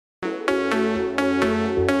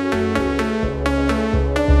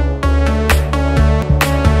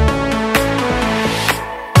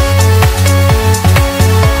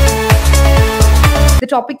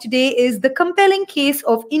topic today is the compelling case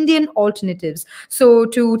of Indian alternatives. So,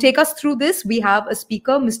 to take us through this, we have a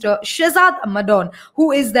speaker, Mr. Shahzad Madon,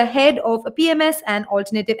 who is the head of PMS and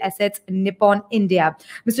Alternative Assets Nippon India.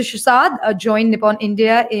 Mr. Shahzad joined Nippon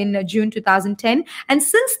India in June 2010, and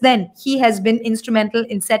since then, he has been instrumental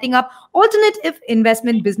in setting up alternative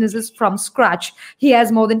investment businesses from scratch. He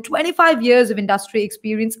has more than 25 years of industry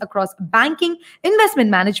experience across banking, investment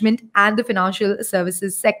management, and the financial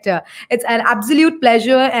services sector. It's an absolute pleasure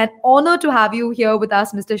and honor to have you here with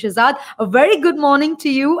us, Mr. Shahzad. A very good morning to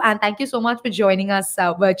you, and thank you so much for joining us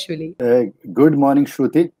virtually. Good morning,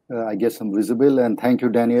 Shruti. I guess I'm visible, and thank you,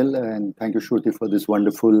 Daniel, and thank you, Shruti, for this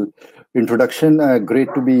wonderful introduction. Great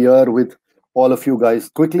to be here with all of you guys.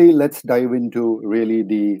 Quickly, let's dive into really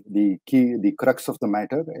the key, the crux of the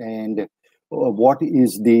matter, and what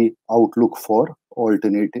is the outlook for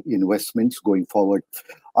alternate investments going forward.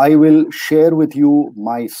 I will share with you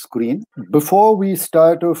my screen. Before we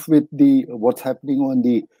start off with what's happening on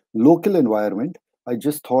the local environment, I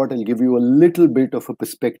just thought I'll give you a little bit of a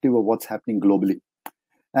perspective of what's happening globally.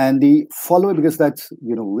 And the follow, because that's,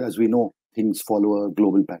 as we know, things follow a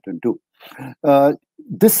global pattern too.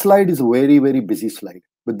 This slide is a very, very busy slide.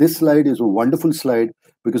 But this slide is a wonderful slide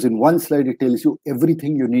because in one slide, it tells you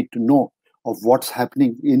everything you need to know of what's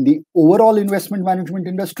happening in the overall investment management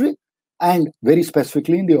industry and very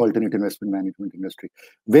specifically in the alternate investment management industry.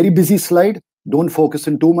 Very busy slide. Don't focus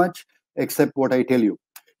on too much except what I tell you.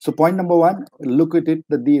 So point number one, look at it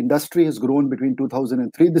that the industry has grown between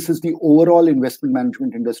 2003. This is the overall investment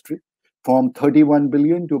management industry from 31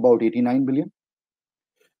 billion to about 89 billion.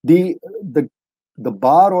 The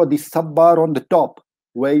bar or the sub bar on the top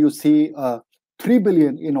where you see 3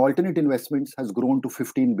 billion in alternate investments has grown to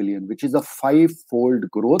 15 billion, which is a five-fold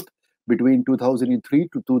growth between 2003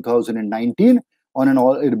 to 2019 on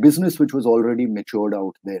a business which was already matured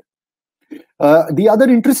out there. The other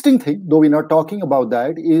interesting thing, though we're not talking about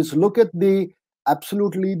that, is look at the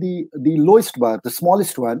lowest bar, the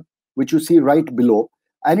smallest one, which you see right below.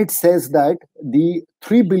 And it says that the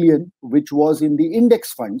 3 billion, which was in the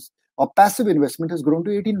index funds or passive investment, has grown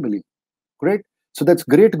to 18 billion. Great. So that's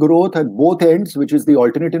great growth at both ends, which is the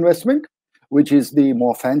alternate investment, which is the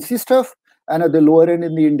more fancy stuff, and at the lower end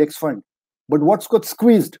in the index fund. But what's got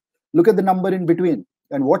squeezed? Look at the number in between.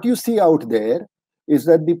 And what you see out there is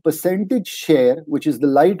that the percentage share, which is the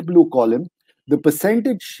light blue column, the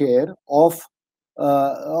percentage share of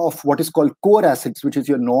what is called core assets, which is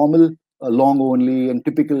your normal long only and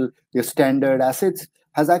typical your standard assets,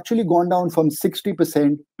 has actually gone down from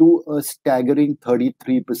 60% to a staggering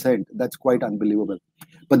 33%. That's quite unbelievable.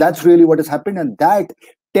 But that's really what has happened. And that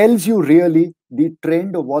tells you really the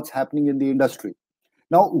trend of what's happening in the industry.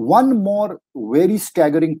 Now, one more very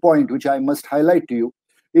staggering point, which I must highlight to you,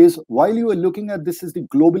 is while you are looking at this is the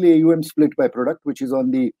global AUM split by product, which is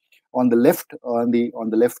on the left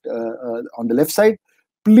side.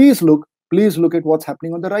 Please look at what's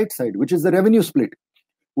happening on the right side, which is the revenue split.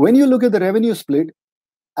 When you look at the revenue split,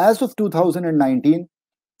 as of 2019,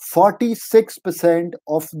 46%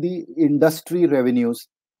 of the industry revenues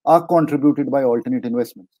are contributed by alternate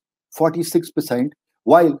investments. 46%,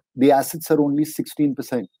 while the assets are only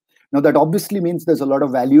 16%. Now, that obviously means there's a lot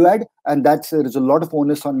of value add, and there's a lot of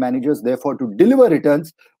onus on managers, therefore, to deliver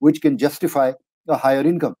returns which can justify a higher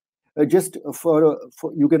income.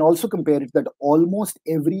 You can also compare it that almost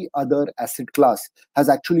every other asset class has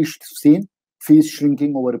actually seen fees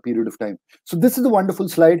shrinking over a period of time. So this is a wonderful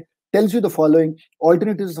slide, tells you the following.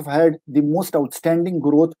 Alternatives have had the most outstanding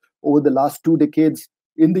growth over the last 2 decades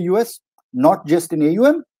in the US, not just in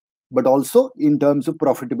AUM, but also in terms of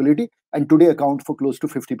profitability, and today account for close to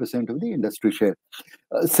 50% of the industry share.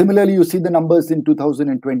 Similarly, you see the numbers in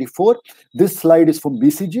 2024. This slide is from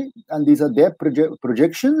BCG, and these are their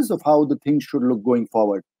projections of how the things should look going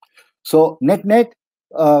forward. So net,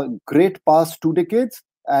 great past 2 decades,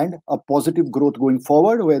 and a positive growth going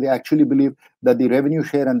forward, where they actually believe that the revenue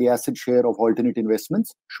share and the asset share of alternate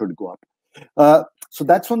investments should go up. So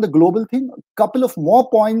that's on the global thing. A couple of more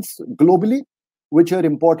points globally, which are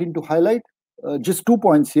important to highlight. Just 2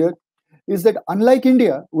 points here, is that unlike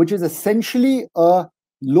India, which is essentially a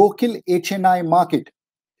local HNI market,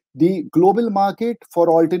 the global market for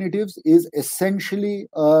alternatives is essentially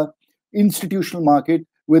an institutional market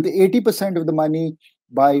with 80% of the money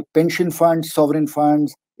by pension funds, sovereign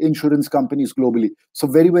funds, insurance companies globally. So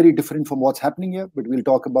very, very different from what's happening here, but we'll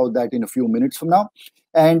talk about that in a few minutes from now.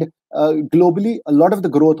 And globally, a lot of the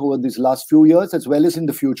growth over these last few years, as well as in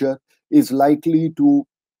the future, is likely to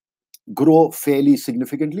grow fairly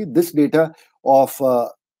significantly. This data of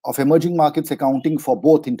emerging markets accounting for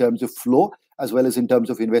both in terms of flow as well as in terms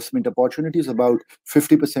of investment opportunities, about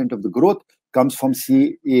 50% of the growth. comes from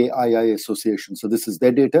CAII Association. So this is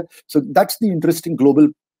their data. So that's the interesting global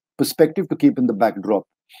perspective to keep in the backdrop.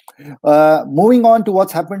 Moving on to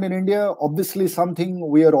what's happened in India, obviously something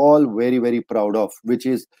we are all very, very proud of, which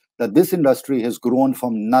is that this industry has grown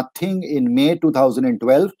from nothing in May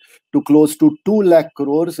 2012 to close to 2 lakh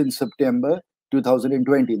crores in September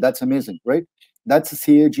 2020. That's amazing, right? That's a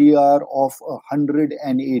CAGR of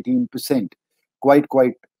 118%.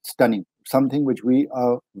 Quite stunning. Something which we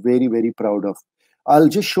are very, very proud of. I'll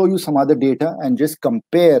just show you some other data and just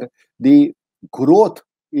compare the growth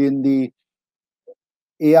in the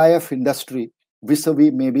AIF industry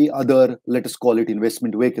vis-a-vis maybe other, let us call it,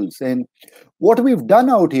 investment vehicles. And what we've done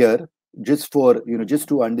out here, just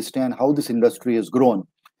to understand how this industry has grown,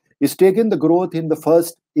 is taken the growth in the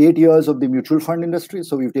first 8 years of the mutual fund industry.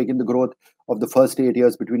 So we've taken the growth of the first 8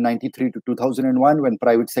 years between 93 to 2001 when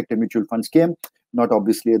private sector mutual funds came, not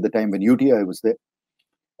obviously at the time when UTI was there.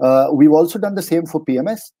 We've also done the same for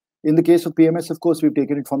PMS. In the case of PMS, of course, we've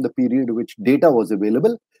taken it from the period which data was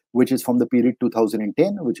available, which is from the period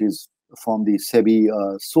 2010, which is from the SEBI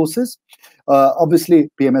sources.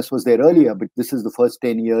 Obviously, PMS was there earlier, but this is the first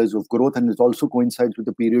 10 years of growth, and it also coincides with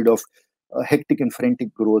the period of hectic and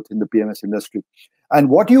frantic growth in the PMS industry. And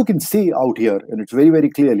what you can see out here, and it's very, very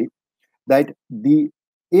clearly, that the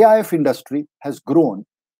AIF industry has grown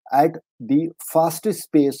at the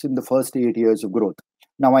fastest pace in the first 8 years of growth.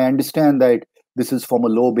 Now, I understand that this is from a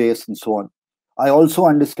low base and so on. I also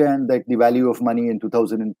understand that the value of money in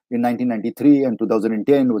 1993 and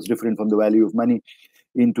 2010 was different from the value of money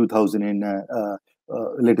in 2000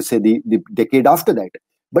 let us say the decade after that.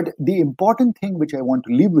 But the important thing which I want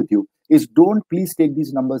to leave with you is, don't please take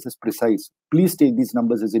these numbers as precise. Please take these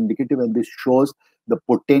numbers as indicative, and this shows the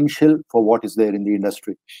potential for what is there in the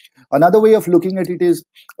industry. Another way of looking at it is,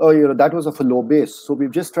 that was of a low base. So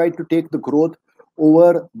we've just tried to take the growth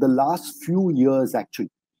over the last few years, actually.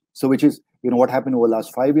 So which is, what happened over the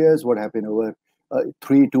last 5 years, what happened over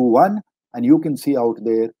 3, 2, 1, and you can see out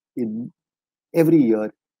there in every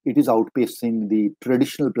year, it is outpacing the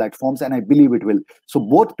traditional platforms, and I believe it will. So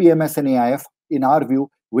both PMS and AIF, in our view,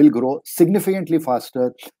 will grow significantly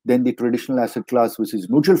faster than the traditional asset class, which is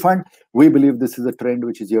mutual fund. We believe this is a trend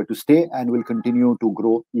which is here to stay and will continue to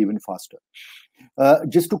grow even faster.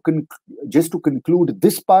 Just to conclude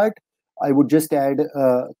this part, I would just add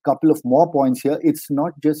a couple of more points here. It's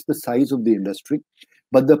not just the size of the industry,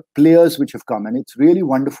 but the players which have come. And it's really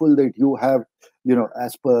wonderful that you have,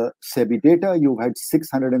 as per SEBI data, you've had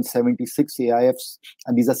 676 AIFs,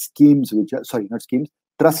 and these are schemes which are, sorry, not schemes,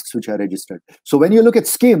 trusts which are registered. So when you look at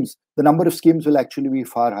schemes, the number of schemes will actually be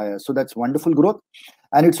far higher. So that's wonderful growth.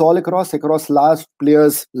 And it's all across large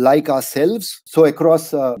players like ourselves. So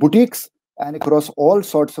across boutiques, and across all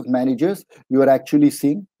sorts of managers, you are actually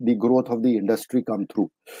seeing the growth of the industry come through.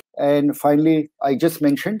 And finally, I just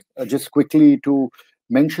mentioned, just quickly to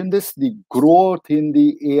mention this, the growth in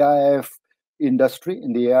the AIF industry,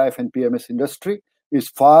 in the AIF and PMS industry, is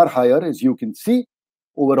far higher, as you can see,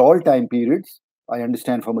 over all time periods. I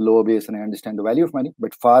understand from a lower base and I understand the value of money,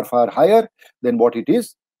 but far, far higher than what it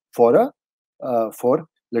is for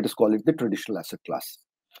let us call it, the traditional asset class.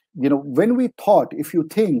 When we thought, if you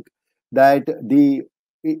think that the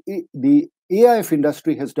AIF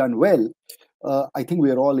industry has done well, I think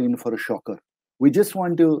we are all in for a shocker. I just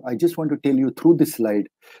want to tell you through this slide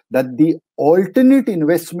that the alternate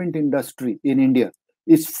investment industry in India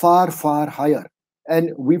is far, far higher.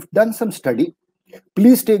 And we've done some study.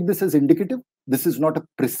 Please take this as indicative. This is not a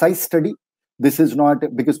precise study. This is not,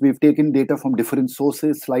 because we've taken data from different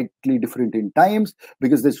sources, slightly different in times,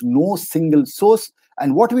 because there's no single source.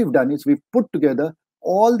 And what we've done is we've put together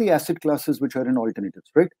all the asset classes which are in alternatives,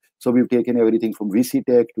 right? So we've taken everything from VC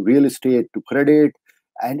tech to real estate to credit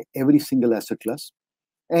and every single asset class.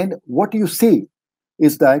 And what you see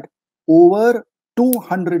is that over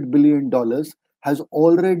 $200 billion has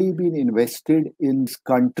already been invested in this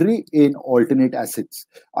country in alternate assets.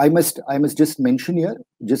 I must just mention here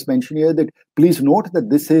that please note that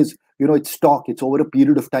this is, it's stock, it's over a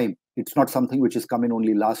period of time. It's not something which has come in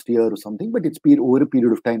only last year or something, but it's been over a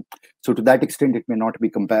period of time. So to that extent, it may not be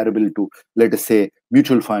comparable to, let us say,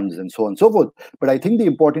 mutual funds and so on and so forth. But I think the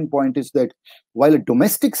important point is that while a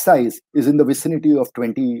domestic size is in the vicinity of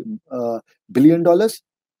 $20 billion,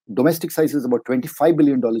 domestic size is about $25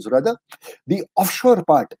 billion rather, the offshore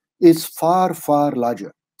part is far, far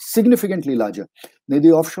larger, significantly larger. Now,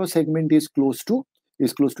 the offshore segment is close to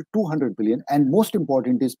 200 billion. And most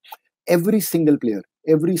important is every single player,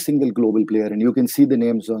 every single global player, and you can see the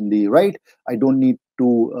names on the right. I don't need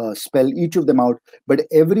to spell each of them out, but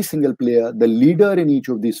every single player, the leader in each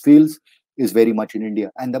of these fields, is very much in India.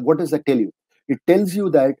 And what does that tell you? It tells you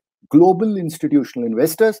that global institutional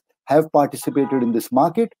investors have participated in this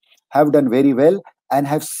market, have done very well, and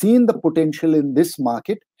have seen the potential in this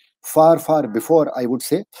market far, far before, I would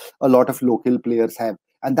say, a lot of local players have.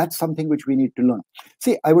 And that's something which we need to learn.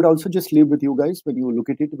 See, I would also just leave with you guys, when you look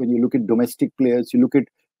at it, when you look at domestic players, you look at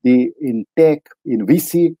in tech, in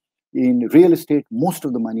VC, in real estate, most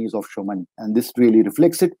of the money is offshore money. And this really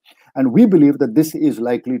reflects it. And we believe that this is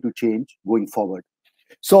likely to change going forward.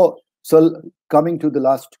 So coming to the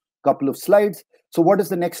last couple of slides. So what does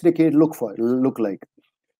the next decade look like?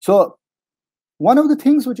 So one of the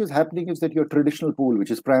things which is happening is that your traditional pool,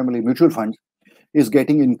 which is primarily mutual funds, is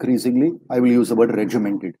getting increasingly, I will use the word,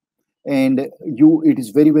 regimented. And it is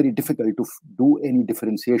very, very difficult to do any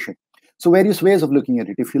differentiation. So various ways of looking at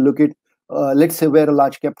it. If you look at, let's say, where a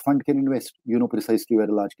large cap fund can invest, you know precisely where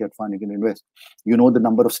a large cap fund can invest. You know the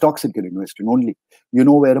number of stocks it can invest in only. You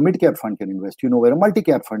know where a mid cap fund can invest. You know where a multi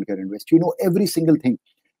cap fund can invest. You know every single thing.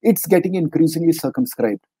 It's getting increasingly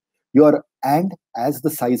circumscribed. And as the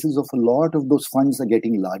sizes of a lot of those funds are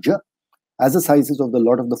getting larger, as the sizes of a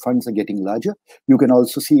lot of the funds are getting larger, you can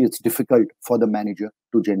also see it's difficult for the manager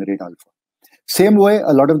to generate alpha. Same way,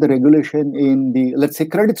 a lot of the regulation in the, let's say,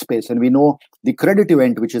 credit space, and we know the credit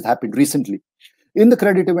event which has happened recently. In the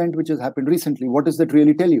credit event which has happened recently, what does that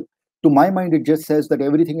really tell you? To my mind, it just says that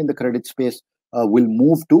everything in the credit space will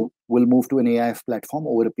move to an AIF platform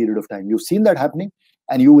over a period of time. You've seen that happening,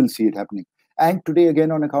 and you will see it happening. And today,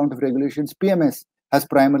 again, on account of regulations, PMS has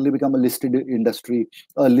primarily become a listed industry,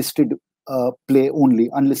 a listed play only.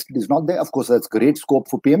 Unlisted is not there. Of course, that's great scope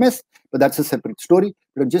for PMS, but that's a separate story.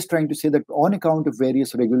 But I'm just trying to say that on account of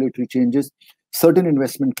various regulatory changes, certain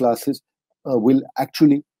investment classes will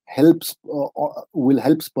actually help spur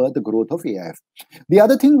the growth of AIF. The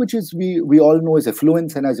other thing which is we all know is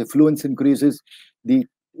affluence, and as affluence increases, the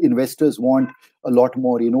investors want a lot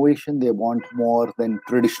more innovation. They want more than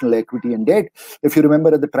traditional equity and debt. If you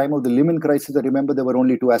remember at the time of the Lehman crisis, I remember there were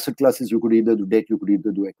only two asset classes. You could either do debt, you could either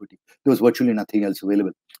do equity. There was virtually nothing else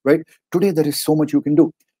available, right? Today, there is so much you can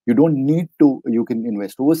do. You don't need to, you can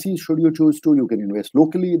invest overseas should you choose to, you can invest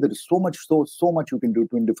locally. There is so much you can do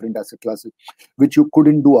in different asset classes, which you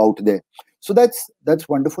couldn't do out there. So that's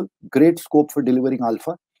wonderful. Great scope for delivering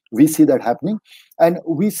alpha. We see that happening. And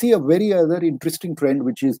we see a very other interesting trend,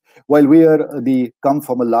 which is, while we come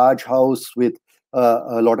from a large house with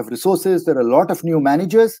a lot of resources, there are a lot of new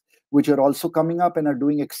managers which are also coming up and are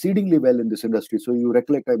doing exceedingly well in this industry. So you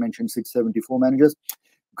recollect I mentioned 674 managers,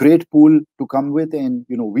 great pool to come with. And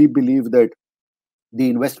we believe that the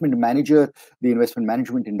investment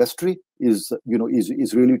management industry is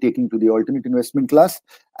really taking to the alternate investment class,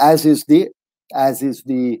 as is the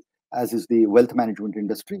wealth management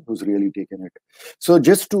industry, who's really taken it. So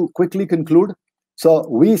just to quickly conclude, so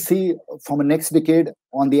we see from a next decade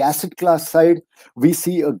on the asset class side, we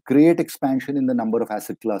see a great expansion in the number of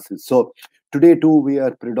asset classes. So today too, we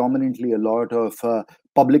are predominantly a lot of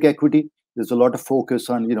public equity. There's a lot of focus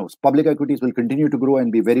on, public equities will continue to grow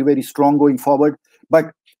and be very, very strong going forward.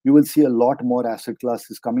 But you will see a lot more asset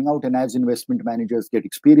classes coming out. And as investment managers get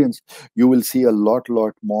experience, you will see a lot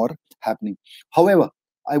more happening. However,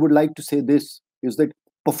 I would like to say this is that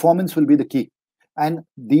performance will be the key. And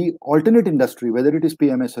the alternate industry, whether it is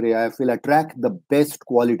PMS or AIF, will attract the best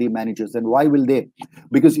quality managers. And why will they?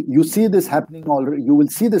 Because you see this happening already. You will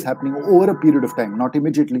see this happening over a period of time, not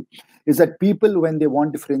immediately. Is that people, when they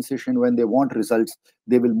want differentiation, when they want results,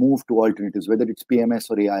 they will move to alternatives, whether it's PMS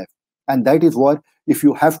or AIF. And that is what, if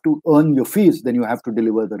you have to earn your fees, then you have to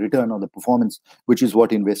deliver the return or the performance, which is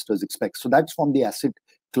what investors expect. So that's from the asset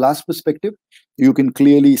class perspective. You can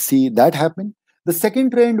clearly see that happen. The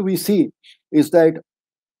second trend we see is that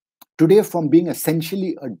today, from being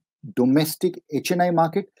essentially a domestic HNI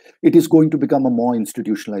market, it is going to become a more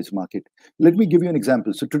institutionalized market. Let me give you an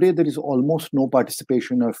example. So today, there is almost no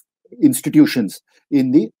participation of institutions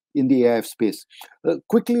in the AIF space.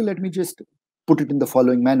 Quickly, let me just put it in the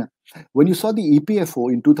following manner. When you saw the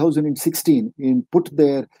EPFO in 2016 put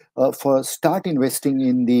there for start investing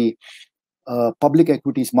in the public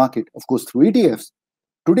equities market, of course, through ETFs,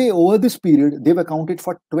 today, over this period, they've accounted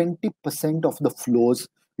for 20% of the flows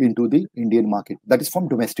into the Indian market. That is from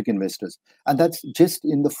domestic investors. And that's just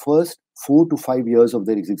in the first 4 to 5 years of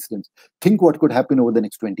their existence. Think what could happen over the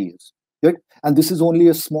next 20 years. Right? And this is only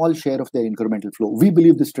a small share of their incremental flow. We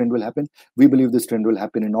believe this trend will happen. We believe this trend will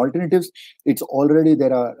happen in alternatives. It's already,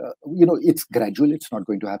 there are, it's gradual. It's not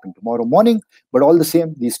going to happen tomorrow morning, but all the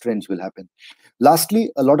same, these trends will happen.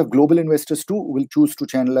 Lastly, a lot of global investors too will choose to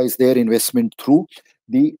channelize their investment through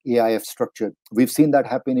the AIF structure. We've seen that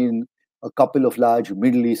happen in a couple of large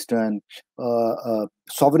Middle Eastern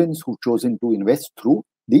sovereigns who've chosen to invest through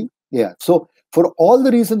the AIF. So For all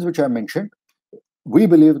the reasons which I mentioned, we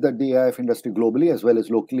believe that the AIF industry globally as well as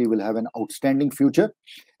locally will have an outstanding future.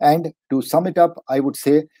 And to sum it up, I would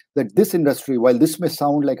say that this industry, while this may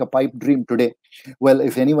sound like a pipe dream today, well,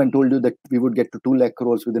 if anyone told you that we would get to 2 lakh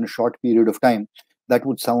crores within a short period of time, that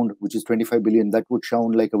would sound, which is 25 billion, that would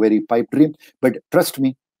sound like a very pipe dream. But trust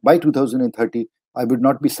me, by 2030, I would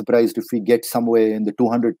not be surprised if we get somewhere in the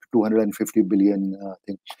 200 to 250 billion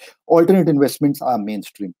thing. Alternate investments are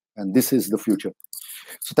mainstream, and this is the future.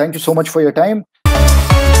 So thank you so much for your time.